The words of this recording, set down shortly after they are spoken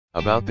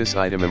About this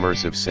item: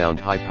 immersive sound,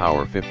 high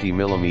power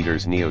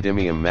 50mm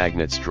neodymium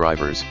magnets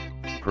drivers,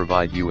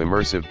 provide you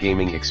immersive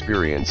gaming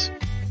experience.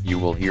 You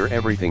will hear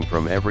everything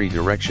from every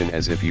direction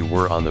as if you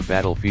were on the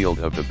battlefield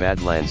of the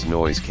Badlands.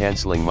 Noise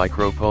cancelling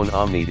microphone,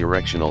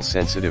 omnidirectional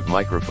sensitive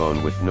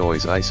microphone with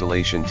noise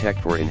isolation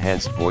tech for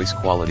enhanced voice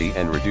quality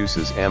and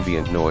reduces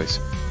ambient noise,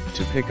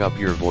 to pick up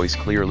your voice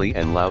clearly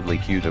and loudly.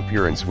 Cute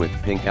appearance with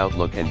pink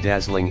outlook and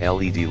dazzling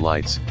LED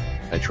lights,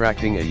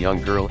 attracting a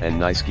young girl and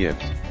nice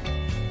gift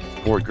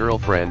for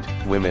girlfriend,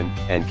 women,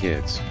 and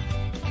kids.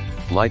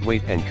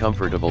 Lightweight and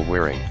comfortable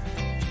wearing.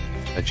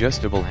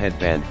 Adjustable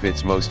headband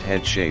fits most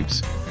head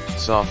shapes.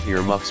 Soft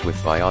earmuffs with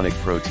bionic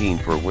protein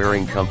for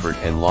wearing comfort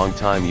and long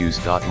time use.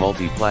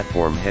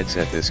 Multi-platform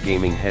headset. This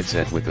gaming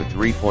headset with a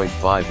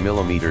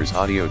 3.5mm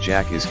audio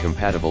jack is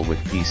compatible with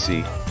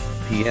PC,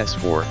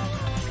 PS4,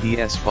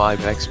 PS5,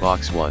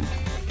 Xbox One,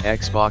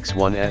 Xbox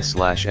One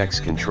S/X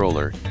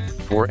controller,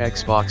 for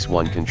Xbox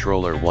One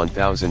controller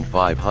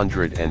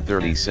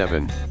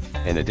 1537.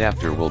 An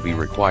adapter will be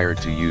required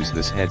to use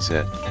this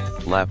headset.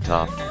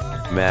 Laptop,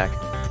 Mac,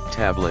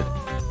 tablet,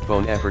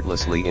 phone.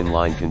 Effortlessly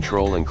inline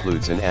control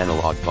includes an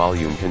analog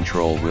volume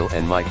control wheel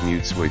and mic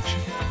mute switch.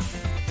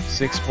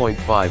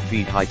 6.5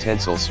 feet high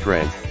tensile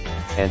strength,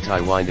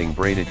 anti-winding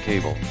braided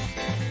cable.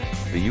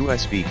 The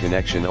USB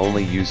connection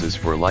only uses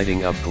for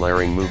lighting up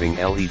glaring moving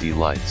LED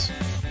lights.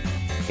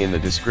 In the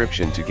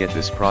description to get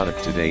this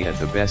product today at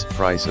the best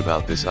price.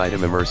 About this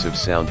item: immersive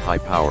sound, high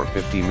power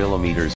 50mm